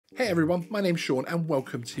Hey everyone, my name's Sean and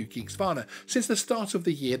welcome to Geeksvana. Since the start of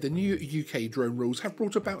the year, the new UK drone rules have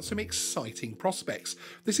brought about some exciting prospects.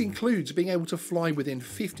 This includes being able to fly within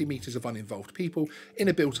 50 metres of uninvolved people in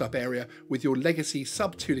a built-up area with your legacy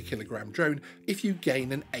sub-2 kilogram drone if you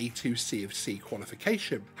gain an A2 CofC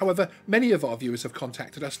qualification. However, many of our viewers have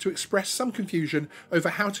contacted us to express some confusion over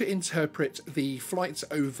how to interpret the flights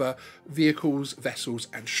over vehicles, vessels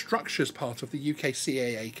and structures part of the UK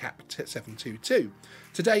CAA CAP722.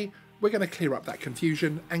 Today, we're going to clear up that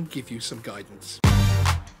confusion and give you some guidance.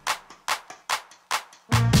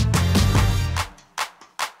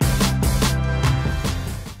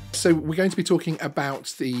 So we're going to be talking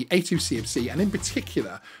about the A2 CofC and in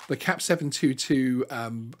particular the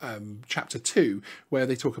CAP722 chapter 2, where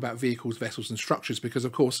they talk about vehicles, vessels and structures, because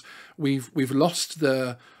of course we've lost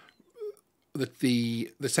the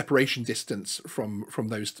separation distance from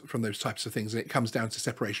those types of things, and it comes down to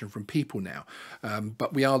separation from people now.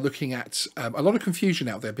 But we are looking at a lot of confusion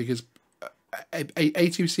out there because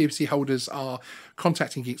A2 CofC holders are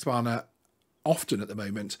contacting Geeksvana often at the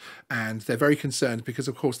moment, and they're very concerned because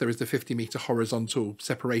of course there is the 50-meter horizontal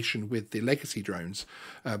separation with the legacy drones.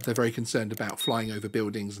 They're very concerned about flying over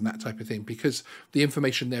buildings and that type of thing, because the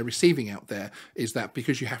information they're receiving out there is that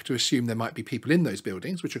because you have to assume there might be people in those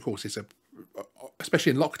buildings, which of course is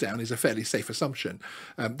especially in lockdown, is a fairly safe assumption.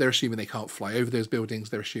 They're assuming they can't fly over those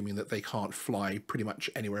buildings. They're assuming that they can't fly pretty much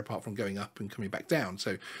anywhere apart from going up and coming back down.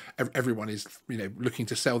 So everyone is, looking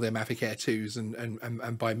to sell their Mavic Air 2s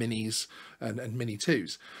and buy minis and Mini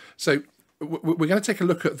 2s. So we're going to take a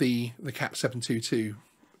look at the CAP722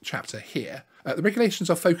 chapter here. The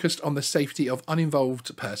regulations are focused on the safety of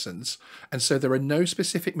uninvolved persons, and so there are no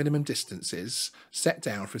specific minimum distances set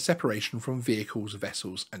down for separation from vehicles,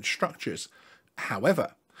 vessels and structures.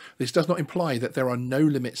 However, this does not imply that there are no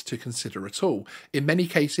limits to consider at all. In many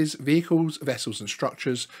cases, vehicles, vessels and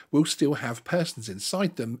structures will still have persons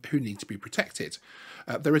inside them who need to be protected.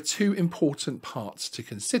 There are two important parts to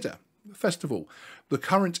consider. First of all, the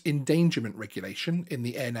current endangerment regulation in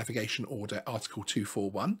the Air Navigation Order Article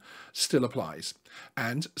 241 still applies,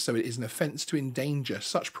 and so it is an offence to endanger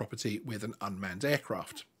such property with an unmanned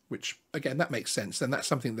aircraft. Which, again, that makes sense. And that's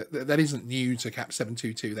something that isn't new to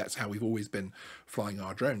CAP722. That's how we've always been flying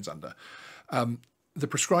our drones under. The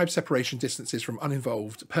prescribed separation distances from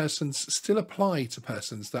uninvolved persons still apply to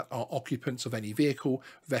persons that are occupants of any vehicle,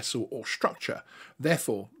 vessel or structure.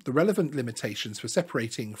 Therefore, the relevant limitations for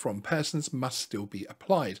separating from persons must still be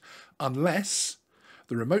applied, unless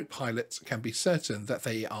the remote pilot can be certain that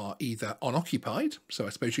they are either unoccupied, so I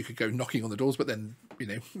suppose you could go knocking on the doors, but then,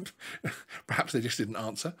 perhaps they just didn't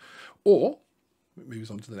answer, or, it moves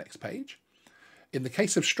on to the next page. In the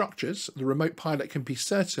case of structures, the remote pilot can be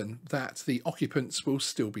certain that the occupants will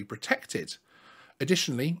still be protected.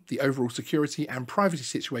 Additionally, the overall security and privacy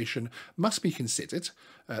situation must be considered.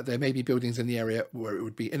 There may be buildings in the area where it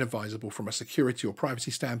would be inadvisable from a security or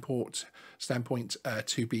privacy standpoint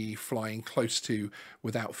to be flying close to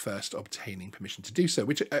without first obtaining permission to do so,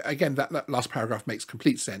 which, again, that last paragraph makes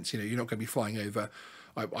complete sense. You're not going to be flying over,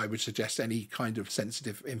 I would suggest, any kind of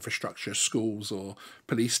sensitive infrastructure, schools or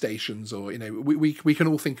police stations, or, we can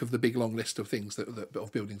all think of the big long list of things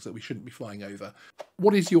of buildings that we shouldn't be flying over.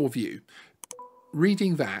 What is your view?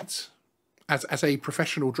 Reading that, as a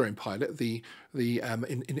professional drone pilot, in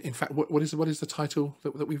fact, what is the title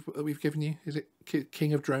that we've given you? Is it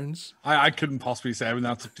King of Drones? I couldn't possibly say. I mean,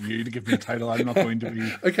 that's up to you to give me a title. I'm not going to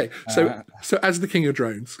be. Okay, so as the King of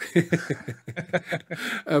Drones,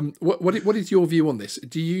 what is your view on this?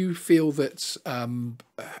 Do you feel that A2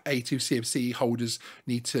 CofC holders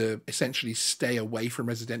need to essentially stay away from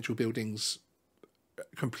residential buildings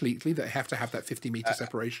completely? They have to have that 50-meter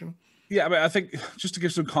separation? Yeah, but I think just to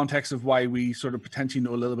give some context of why we sort of potentially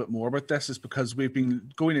know a little bit more about this is because we've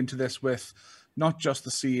been going into this with not just the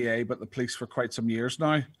CAA, but the police for quite some years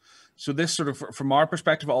now. So this sort of, from our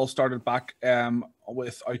perspective, all started back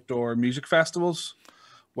with outdoor music festivals,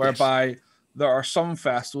 whereby yes, there are some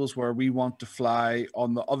festivals where we want to fly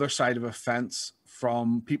on the other side of a fence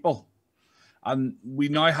from people. And we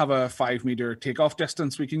now have a 5-meter takeoff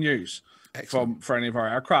distance we can use for any of our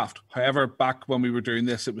aircraft. However, back when we were doing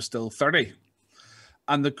this, it was still 30.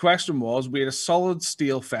 And the question was, we had a solid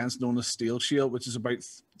steel fence known as steel shield, which is about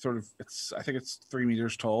I think it's 3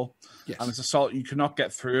 meters tall. Yes. And it's a solid, you cannot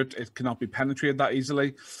get through it. It cannot be penetrated that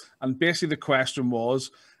easily. And basically the question was,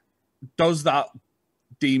 does that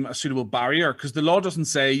deem a suitable barrier? Because the law doesn't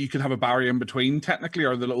say you can have a barrier in between technically,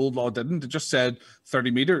 or the old law didn't. It just said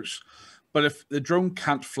 30 meters. But if the drone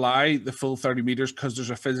can't fly the full 30 meters because there's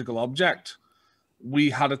a physical object, we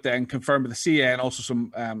had it then confirmed with the CAA and also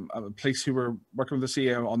some police who were working with the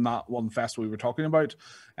CAA on that one festival we were talking about,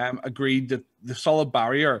 agreed that the solid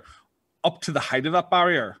barrier up to the height of that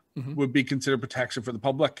barrier would be considered protection for the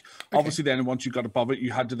public. Okay. Obviously, then once you got above it,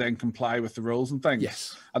 you had to then comply with the rules and things.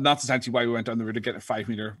 Yes. And that's essentially why we went down the route of getting a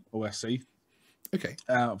 5-meter OSC. Okay.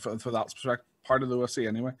 For that part of the OSC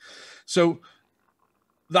anyway. So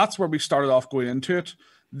that's where we started off going into it.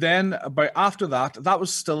 Then about after that, that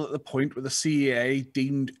was still at the point where the CAA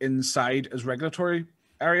deemed inside as regulatory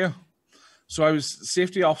area. So I was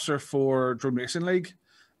safety officer for Drone Racing League.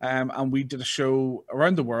 And we did a show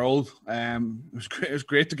around the world. It was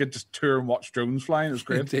great to get to tour and watch drones flying. It was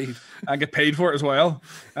great. Indeed. And get paid for it as well.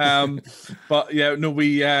 But yeah, no,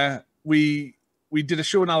 we did a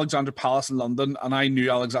show in Alexandra Palace in London, and I knew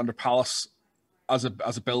Alexandra Palace as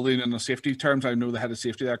a building in the safety terms. I know the head of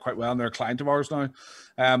safety there quite well, and they're a client of ours now.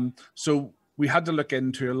 So we had to look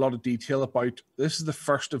into a lot of detail about this is the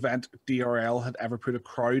first event DRL had ever put a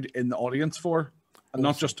crowd in the audience for, and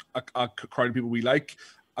not just a crowd of people we like.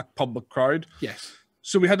 A public crowd. Yes.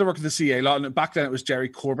 So we had to work with the CAA a lot, and back then it was Jerry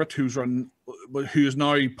Corbett, who is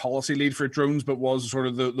now policy lead for drones, but was sort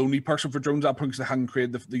of the only person for drones at that point because they hadn't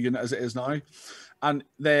created the unit as it is now. And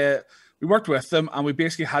we worked with them, and we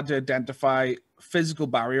basically had to identify physical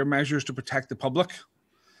barrier measures to protect the public.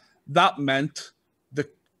 That meant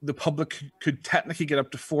the public could technically get up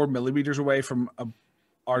to 4 millimeters away from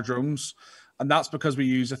our drones. And that's because we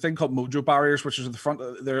use a thing called mojo barriers, which is at the front.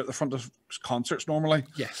 They're at the front of concerts normally.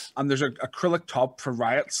 Yes. And there's an acrylic top for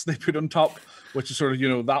riots they put on top, which is sort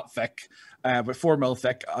of, that thick, but 4 mil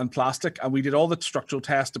thick and plastic. And we did all the structural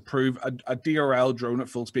tests to prove a DRL drone at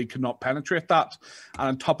full speed could not penetrate that. And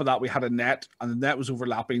on top of that, we had a net, and the net was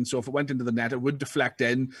overlapping. So if it went into the net, it would deflect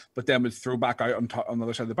in, but then would throw back out on the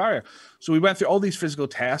other side of the barrier. So we went through all these physical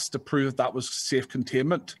tests to prove that was safe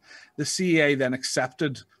containment. The CAA then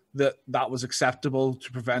accepted that was acceptable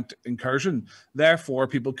to prevent incursion. Therefore,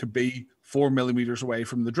 people could be 4 millimeters away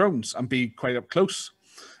from the drones and be quite up close.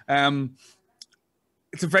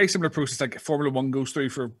 It's a very similar process like Formula One goes through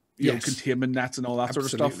for containment nets and all that sort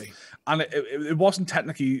of stuff. And it wasn't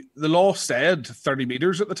technically, the law said 30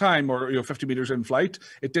 meters at the time, or 50 meters in flight.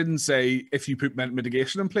 It didn't say if you put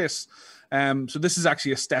mitigation in place. So this is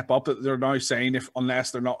actually a step up that they're now saying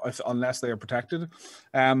unless they are protected.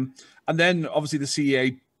 And then obviously the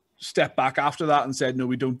CAA stepped back after that and said, no,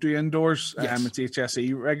 we don't do indoors. Yes. It's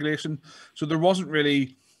HSE regulation. So there wasn't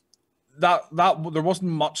really there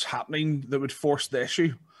wasn't much happening that would force the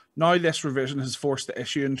issue. Now this revision has forced the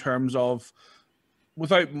issue in terms of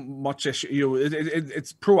without much issue,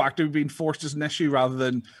 it's proactive being forced as an issue rather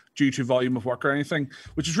than due to volume of work or anything,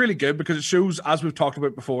 which is really good because it shows, as we've talked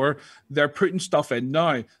about before, they're putting stuff in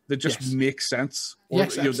now that just makes sense or,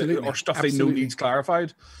 or stuff they know needs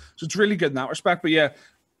clarified. So it's really good in that respect. But yeah,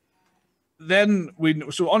 then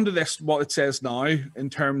so under this, what it says now in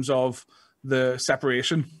terms of the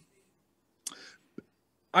separation,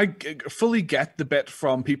 I fully get the bit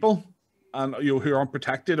from people and who aren't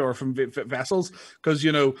protected or from vessels because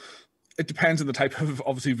it depends on the type of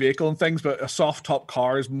obviously vehicle and things, but a soft top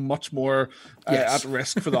car is much more at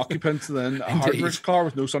risk for the occupants than a hard risk car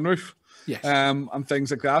with no sunroof. Yes. And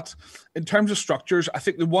things like that. In terms of structures, I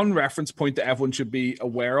think the one reference point that everyone should be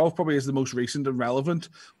aware of, probably is the most recent and relevant,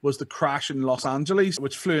 was the crash in Los Angeles,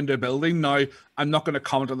 which flew into a building. Now, I'm not going to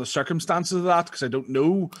comment on the circumstances of that because I don't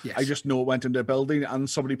know. Yes. I just know it went into a building and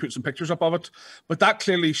somebody put some pictures up of it. But that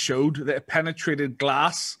clearly showed that it penetrated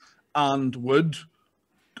glass and wood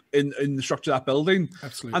in the structure of that building.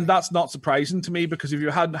 Absolutely. And that's not surprising to me because if you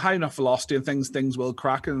had high enough velocity and things will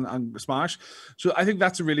crack and smash. So I think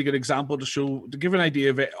that's a really good example to give an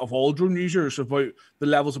idea of all drone users about the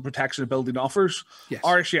levels of protection a building offers. Yes.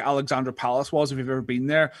 Or actually Alexandra Palace was, if you've ever been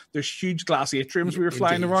there, there's huge glass atriums we were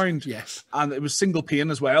flying around. Yes. And it was single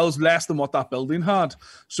pane as well. It was less than what that building had.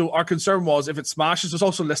 So our concern was if it smashes, there's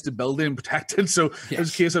also listed building and protected. So it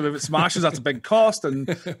was a case of if it smashes, that's a big cost. And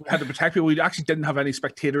we had to protect people. We actually didn't have any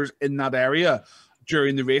spectators in that area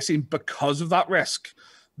during the racing because of that risk.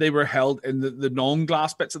 They were held in the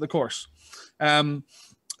non-glass bits of the course.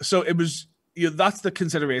 So it was, that's the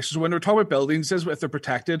consideration. So when we're talking about buildings, if they're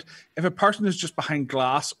protected, if a person is just behind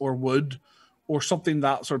glass or wood or something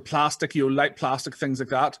that sort of plastic, light plastic, things like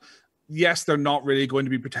that, yes, they're not really going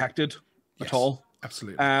to be protected at all.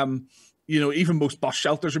 Absolutely. Even most bus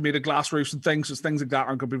shelters are made of glass roofs and things, so things like that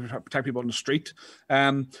aren't going to protect people on the street.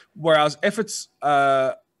 Whereas if it's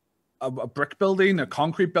a brick building, a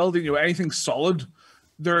concrete building, anything solid,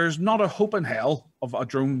 there's not a hope in hell of a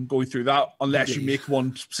drone going through that unless you make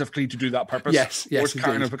one specifically to do that purpose. Yes, or it's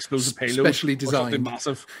kind of explosive payload, specially designed, or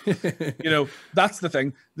something massive. You know, that's the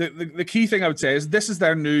thing. The key thing I would say is this is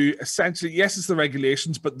their new, essentially, yes, it's the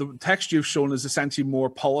regulations, but the text you've shown is essentially more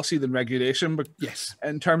policy than regulation. But yes,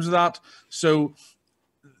 in terms of that, so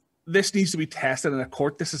this needs to be tested in a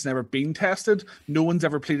court. This has never been tested. No one's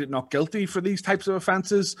ever pleaded not guilty for these types of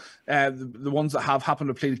offences. The ones that have happened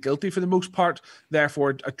have pleaded guilty for the most part.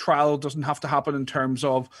 Therefore, a trial doesn't have to happen in terms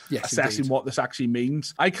of assessing what this actually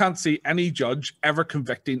means. I can't see any judge ever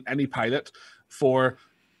convicting any pilot for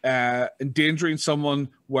endangering someone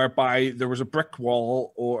whereby there was a brick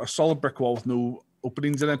wall or a solid brick wall with no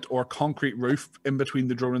openings in it or a concrete roof in between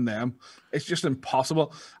the drone and them. It's just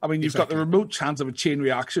impossible. I mean, you've got the remote chance of a chain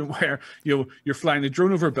reaction where you're flying a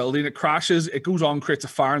drone over a building, it crashes, it goes on, creates a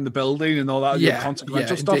fire in the building and all that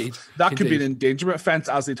consequential stuff. That could be an endangerment offence,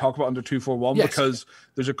 as they talk about under 241, because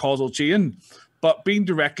there's a causal chain. But being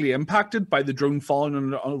directly impacted by the drone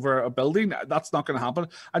falling over a building, that's not going to happen.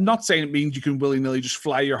 I'm not saying it means you can willy-nilly just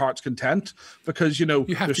fly your heart's content, because, you know,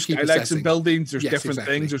 there's skylights in buildings, there's different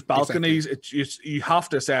things, there's balconies. You have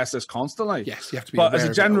to assess this constantly. Yes, you have to be But as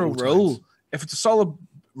a general rule, if it's a solid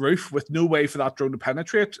roof with no way for that drone to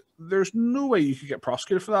penetrate, there's no way you could get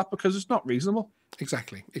prosecuted for that, because it's not reasonable.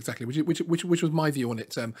 Exactly. Which was my view on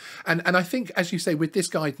it. And I think, as you say, with this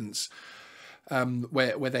guidance,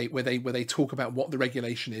 where they talk about what the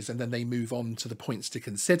regulation is and then they move on to the points to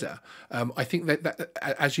consider. I think that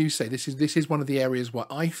as you say, this is one of the areas where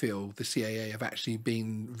I feel the CAA have actually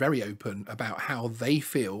been very open about how they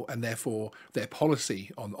feel, and therefore their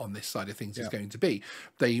policy on this side of things is going to be.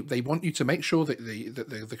 They want you to make sure that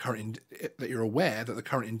the current, that you're aware that the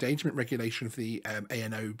current endangerment regulation of the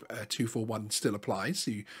ANO 241 still applies.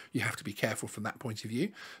 So you have to be careful from that point of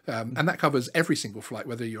view, and that covers every single flight,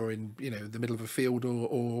 whether you're in the middle of a field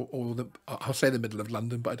or I'll say the middle of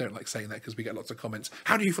London, but I don't like saying that because we get lots of comments.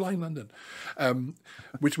 How do you fly in London?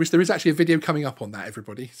 Which there is actually a video coming up on that,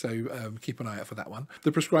 everybody. So keep an eye out for that one.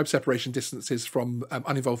 The prescribed separation distances from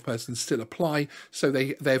uninvolved persons still apply. So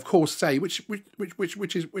they of course say, which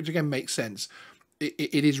again makes sense.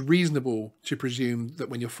 It is reasonable to presume that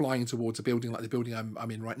when you're flying towards a building like the building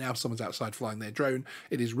I'm in right now, someone's outside flying their drone,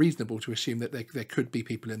 it is reasonable to assume that there could be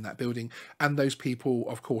people in that building, and those people,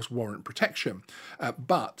 of course, warrant protection.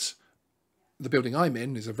 But the building I'm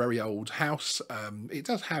in is a very old house. It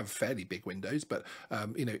does have fairly big windows, but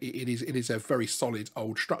it is a very solid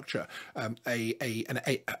old structure.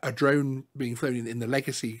 A drone being flown in the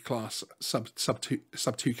legacy class sub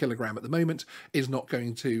 2 kilogram at the moment is not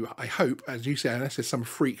going to, I hope, as you say, unless there's some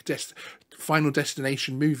freak Final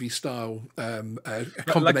Destination movie style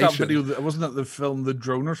combination. Like that video, wasn't that the film The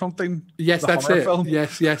Drone or something? Yes, that's it. Film?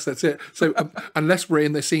 Yes, that's it. So unless we're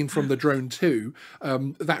in the scene from The Drone 2,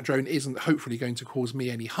 that drone isn't hopefully going to cause me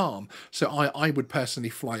any harm. So I would personally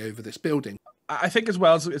fly over this building. I think as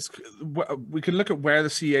well, we can look at where the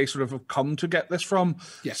CAA sort of have come to get this from.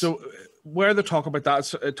 Yes. So where they talk about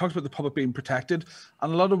that, it talks about the public being protected,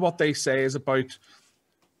 and a lot of what they say is about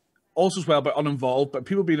also as well about uninvolved, but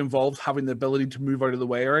people being involved having the ability to move out of the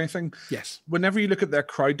way or anything. Yes. Whenever you look at their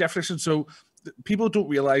crowd definition, so people don't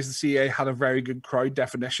realize the CAA had a very good crowd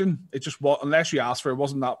definition. It just, unless you asked for it,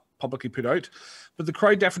 wasn't that publicly put out. But the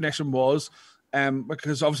crowd definition was,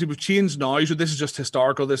 because obviously we've changed now, so this is just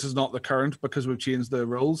historical, this is not the current because we've changed the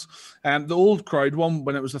rules. The old crowd one,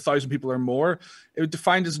 when it was 1,000 people or more, it was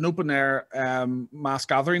defined as an open air mass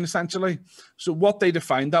gathering essentially. So what they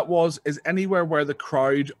defined that is anywhere where the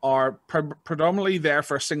crowd are predominantly there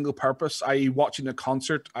for a single purpose, i.e. watching a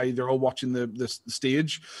concert, i.e. they're all watching the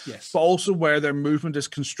stage, yes, but also where their movement is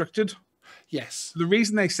constricted. Yes. The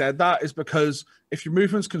reason they said that is because if your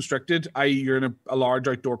movement's constricted, i.e. you're in a large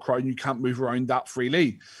outdoor crowd and you can't move around that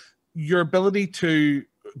freely, your ability to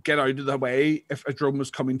get out of the way if a drone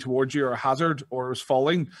was coming towards you or a hazard or was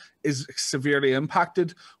falling is severely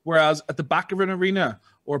impacted. Whereas at the back of an arena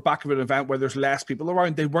or back of an event where there's less people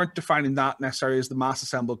around, they weren't defining that necessarily as the mass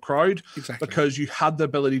assembled crowd. Exactly. Because you had the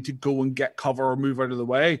ability to go and get cover or move out of the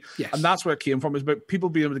way. Yes. And that's where it came from, is about people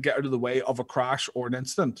being able to get out of the way of a crash or an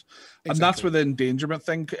incident. Exactly. And that's where the endangerment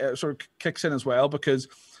thing sort of kicks in as well, because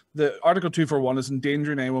the Article 241 is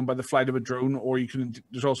endangering anyone by the flight of a drone, or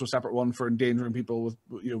there's also a separate one for endangering people with,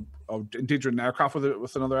 endangering an aircraft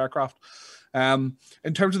with another aircraft.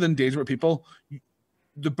 In terms of the endangerment of people,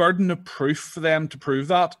 the burden of proof for them to prove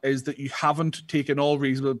that is that you haven't taken all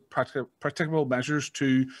reasonable practicable measures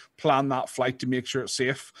to plan that flight to make sure it's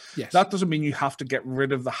safe. Yes. That doesn't mean you have to get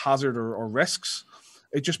rid of the hazard or risks.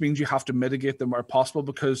 It just means you have to mitigate them where possible,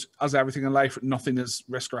 because as everything in life, nothing is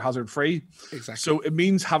risk or hazard free. Exactly. So it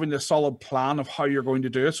means having a solid plan of how you're going to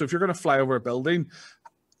do it. So if you're going to fly over a building,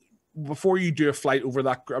 before you do a flight over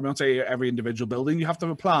that, I'm not saying every individual building, you have to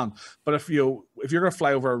have a plan. But if you're going to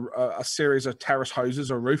fly over a series of terrace houses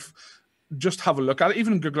or roof, just have a look at it,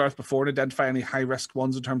 even in Google Earth before, and identify any high risk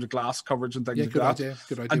ones in terms of glass coverage and things like good that. idea.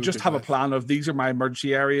 Good idea. And just have a plan of, these are my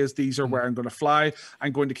emergency areas, these are where I'm going to fly.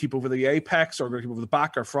 I'm going to keep over the apex, or I'm going to keep over the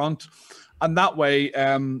back or front. And that way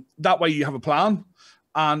you have a plan.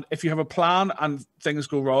 And if you have a plan and things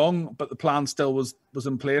go wrong, but the plan still was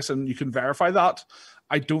in place and you can verify that,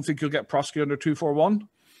 I don't think you'll get prosecuted under 241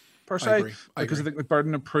 per se. I agree. Because I think the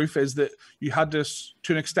burden of proof is that you had to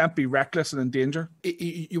an extent, be reckless and in danger.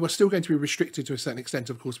 You are still going to be restricted to a certain extent,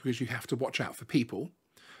 of course, because you have to watch out for people.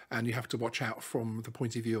 And you have to watch out from the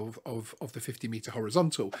point of view of the 50-meter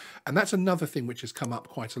horizontal. And that's another thing which has come up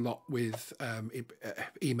quite a lot with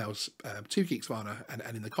emails to Geeksvana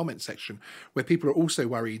and in the comments section, where people are also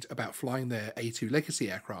worried about flying their A2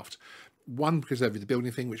 legacy aircraft. One, because over the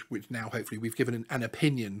building thing, which now hopefully we've given an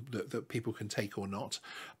opinion that people can take or not.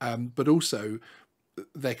 But also,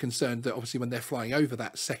 they're concerned that obviously when they're flying over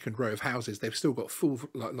that second row of houses, they've still got full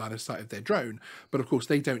line of sight of their drone, but of course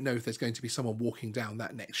they don't know if there's going to be someone walking down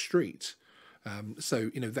that next street. So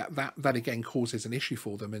that again causes an issue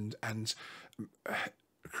for them, and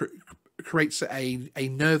creates a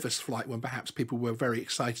nervous flight when perhaps people were very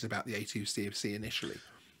excited about the A2 CofC initially.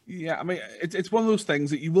 Yeah, I mean, it's one of those things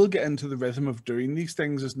that you will get into the rhythm of doing these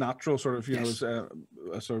things as natural, sort of, as a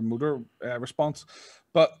sort of motor response.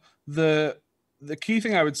 But the key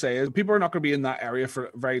thing I would say is people are not going to be in that area for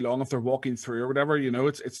very long if they're walking through or whatever.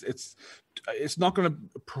 It's not going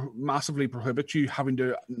to massively prohibit you having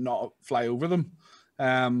to not fly over them,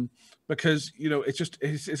 because it's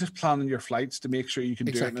just planning your flights to make sure you can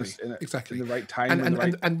do it in the right time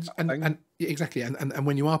and exactly. And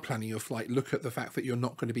when you are planning your flight, look at the fact that you're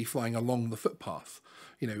not going to be flying along the footpath,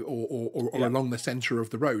 or along the centre of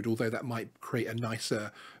the road, although that might create a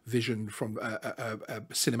nicer vision from a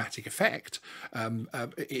cinematic effect.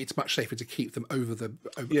 It's much safer to keep them over the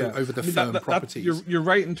firm properties. You're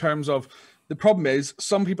right in terms of, the problem is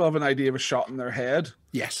some people have an idea of a shot in their head.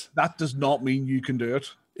 Yes. That does not mean you can do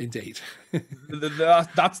it. Indeed.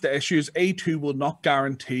 That's the issue. Is A2 will not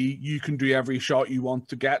guarantee you can do every shot you want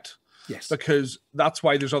to get. Yes. Because that's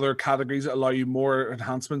why there's other categories that allow you more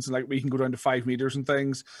enhancements, and like we can go down to 5 meters and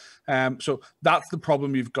things. So that's the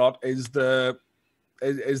problem you've got, is the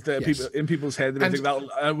people in people's head that think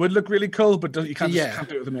that would look really cool, but you can't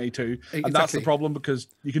do it with an A2. Exactly. And that's the problem, because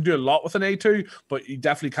you can do a lot with an A2, but you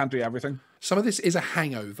definitely can't do everything. Some of this is a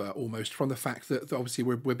hangover almost from the fact that obviously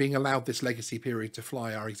we're being allowed this legacy period to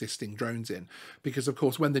fly our existing drones in, because of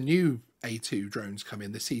course when the new A2 drones come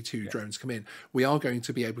in, the C2 drones come in, we are going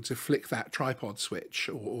to be able to flick that tripod switch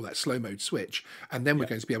or that slow mode switch, and then we're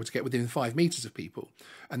going to be able to get within 5 meters of people.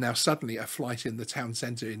 And now suddenly a flight in the town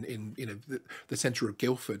centre in the centre of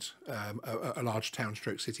Guildford, a large town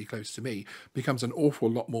stroke city close to me, becomes an awful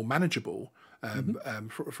lot more manageable.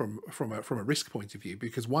 From a risk point of view,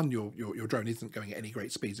 because one, your drone isn't going at any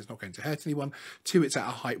great speeds, it's not going to hurt anyone. Two, it's at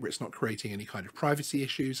a height where it's not creating any kind of privacy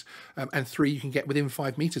issues, and three, you can get within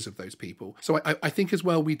 5 meters of those people. So I think as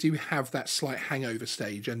well we do have that slight hangover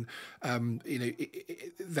stage, and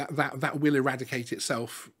that will eradicate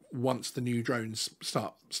itself once the new drones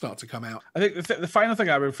start to come out. I think the final thing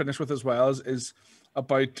I would finish with as well is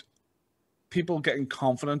about people getting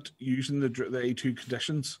confident using the A2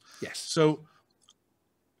 conditions. Yes. So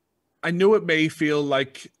I know it may feel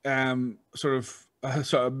like sort of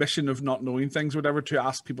a mission of not knowing things or whatever to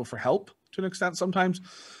ask people for help to an extent sometimes,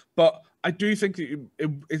 but I do think that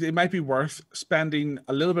it might be worth spending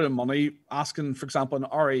a little bit of money asking, for example, an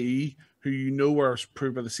RAE who are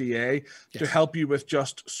approved by the CAA to help you with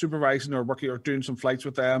just supervising or working or doing some flights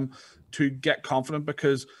with them to get confident,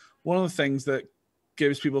 because one of the things that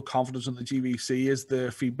gives people confidence in the GVC is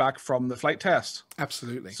the feedback from the flight test.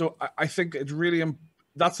 Absolutely. So I think it's really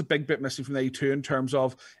that's a big bit missing from the A2 in terms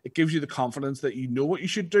of it gives you the confidence that you know what you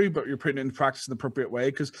should do, but you're putting it into practice in the appropriate way.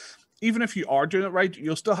 Because even if you are doing it right,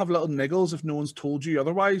 you'll still have little niggles if no one's told you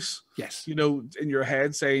otherwise. Yes. In your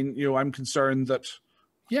head saying, I'm concerned that.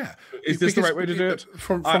 Yeah, is this the right way to do it?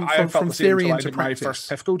 From theory into practice, my first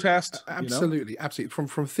PIFCO test. Absolutely.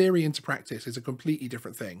 From theory into practice is a completely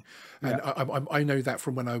different thing, and I know that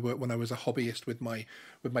from when I was a hobbyist with my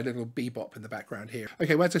little bebop in the background here.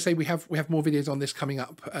 Okay, well, as I say, we have more videos on this coming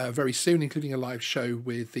up very soon, including a live show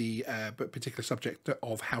with the particular subject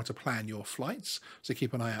of how to plan your flights. So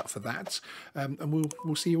keep an eye out for that, and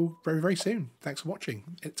we'll see you all very, very soon. Thanks for watching.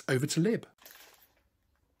 It's over to Lib.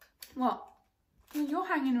 What? Well, you're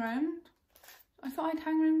hanging around. I thought I'd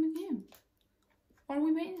hang around with you. What are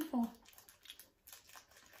we waiting for?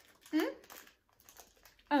 Hmm?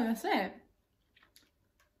 Oh, that's it.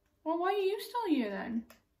 Well, why are you still here then?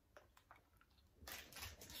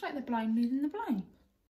 It's like the blind leading the blind.